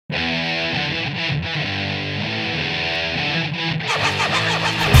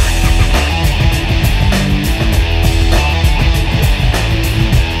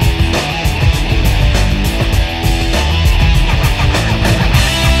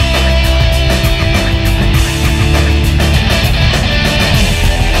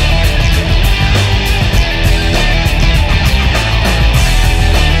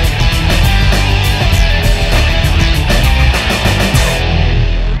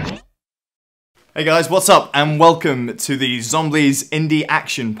Hey guys, what's up? And welcome to the Zomblies Indie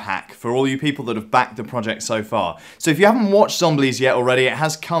Action Pack for all you people that have backed the project so far. So if you haven't watched Zomblies yet already, it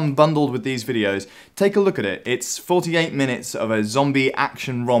has come bundled with these videos. Take a look at it. It's 48 minutes of a zombie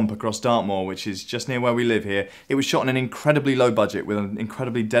action romp across Dartmoor, which is just near where we live here. It was shot on an incredibly low budget with an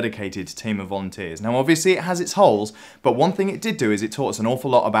incredibly dedicated team of volunteers. Now obviously it has its holes, but one thing it did do is it taught us an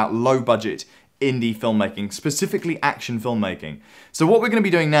awful lot about low budget indie filmmaking, specifically action filmmaking. So what we're going to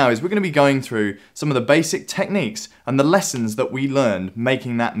be doing now is we're going to be going through some of the basic techniques and the lessons that we learned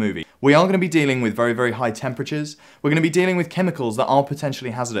making that movie. We are going to be dealing with very, very high temperatures. We're going to be dealing with chemicals that are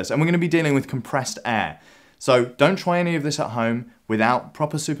potentially hazardous, and we're going to be dealing with compressed air. So don't try any of this at home without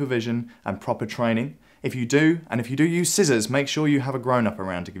proper supervision and proper training. If you do use scissors, make sure you have a grown-up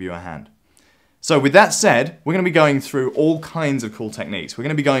around to give you a hand. So with that said, we're going to be going through all kinds of cool techniques. We're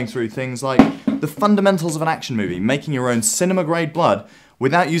going to be going through things like the fundamentals of an action movie, making your own cinema-grade blood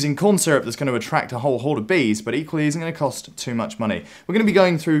without using corn syrup that's going to attract a whole horde of bees, but equally isn't going to cost too much money. We're going to be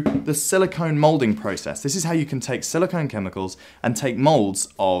going through the silicone molding process. This is how you can take silicone chemicals and take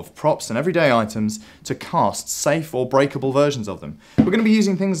molds of props and everyday items to cast safe or breakable versions of them. We're going to be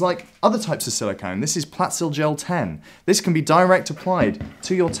using things like other types of silicone. This is Platsil Gel 10. This can be direct applied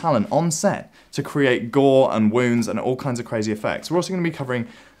to your talent on set to create gore and wounds and all kinds of crazy effects. We're also going to be covering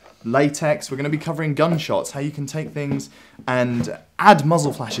latex, we're going to be covering gunshots, how you can take things and add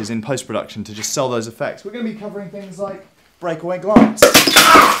muzzle flashes in post-production to just sell those effects. We're going to be covering things like breakaway glance.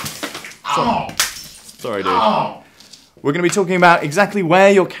 Sorry, dude. We're going to be talking about exactly where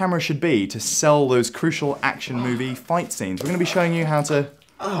your camera should be to sell those crucial action movie fight scenes. We're going to be showing you how to,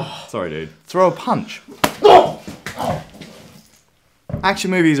 sorry dude, throw a punch. Action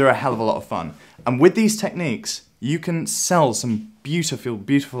movies are a hell of a lot of fun, and with these techniques you can sell some beautiful,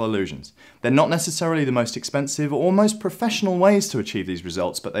 beautiful illusions. They're not necessarily the most expensive or most professional ways to achieve these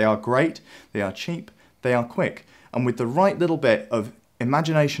results, but they are great, they are cheap, they are quick, and with the right little bit of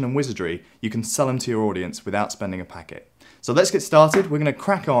imagination and wizardry, you can sell them to your audience without spending a packet. So let's get started. We're going to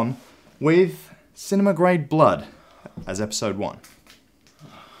crack on with Cinema Grade Blood as episode 1.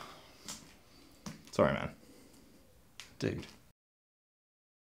 Sorry, man. Dude.